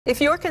If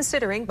you're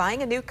considering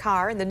buying a new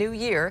car in the new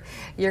year,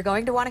 you're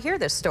going to want to hear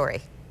this story.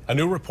 A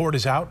new report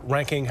is out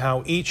ranking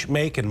how each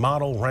make and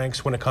model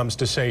ranks when it comes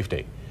to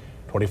safety.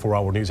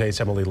 24-Hour News 8's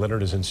Emily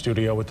Leonard is in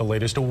studio with the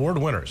latest award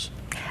winners.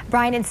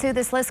 Brian and Sue,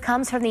 this list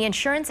comes from the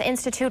Insurance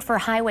Institute for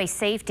Highway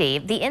Safety.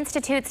 The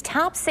Institute's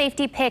top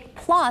Safety Pick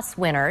Plus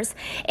winners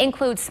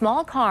include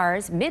small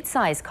cars,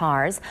 mid-size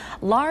cars,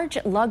 large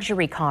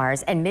luxury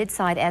cars, and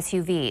mid-size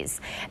SUVs,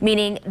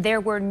 meaning there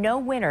were no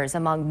winners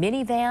among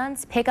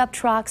minivans, pickup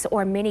trucks,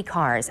 or mini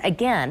cars.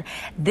 Again,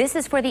 this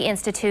is for the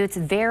Institute's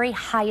very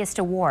highest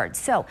award.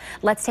 So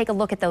let's take a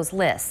look at those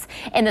lists.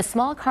 In the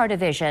small car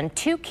division,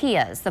 2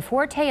 Kias, the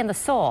Forte and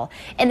the Soul,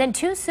 and then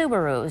 2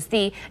 Subarus,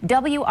 the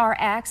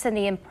WRX and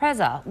the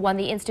Impreza, won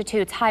the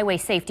Institute's highway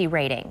safety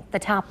rating, the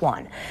top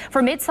one.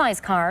 For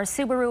mid-size cars,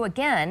 Subaru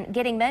again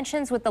getting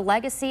mentions with the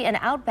Legacy and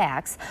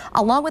Outbacks,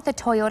 along with the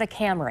Toyota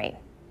Camry.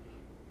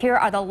 Here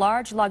are the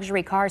large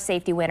luxury car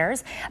safety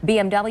winners.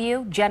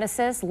 BMW,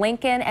 Genesis,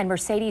 Lincoln, and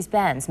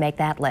Mercedes-Benz make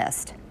that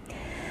list.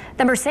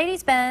 The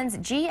Mercedes-Benz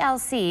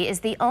GLC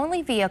is the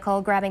only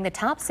vehicle grabbing the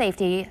top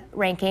safety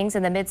rankings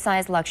in the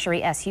mid-size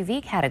luxury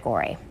SUV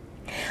category.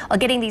 Well,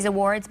 getting these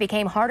awards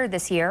became harder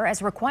this year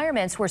as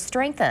requirements were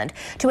strengthened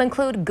to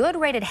include good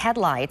rated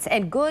headlights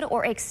and good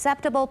or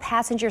acceptable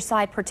passenger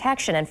side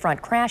protection in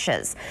front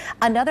crashes.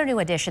 Another new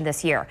addition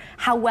this year,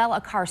 how well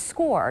a car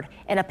scored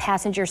in a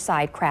passenger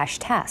side crash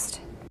test.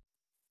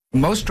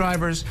 Most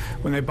drivers,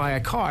 when they buy a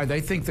car,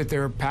 they think that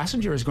their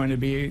passenger is going to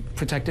be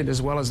protected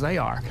as well as they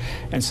are.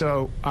 And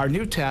so our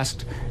new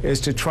test is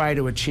to try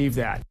to achieve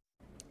that.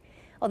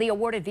 Well, the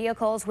awarded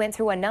vehicles went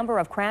through a number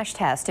of crash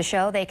tests to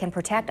show they can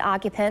protect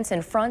occupants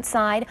in front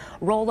side,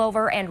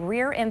 rollover, and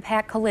rear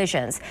impact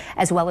collisions,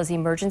 as well as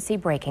emergency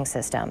braking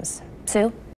systems. Sue?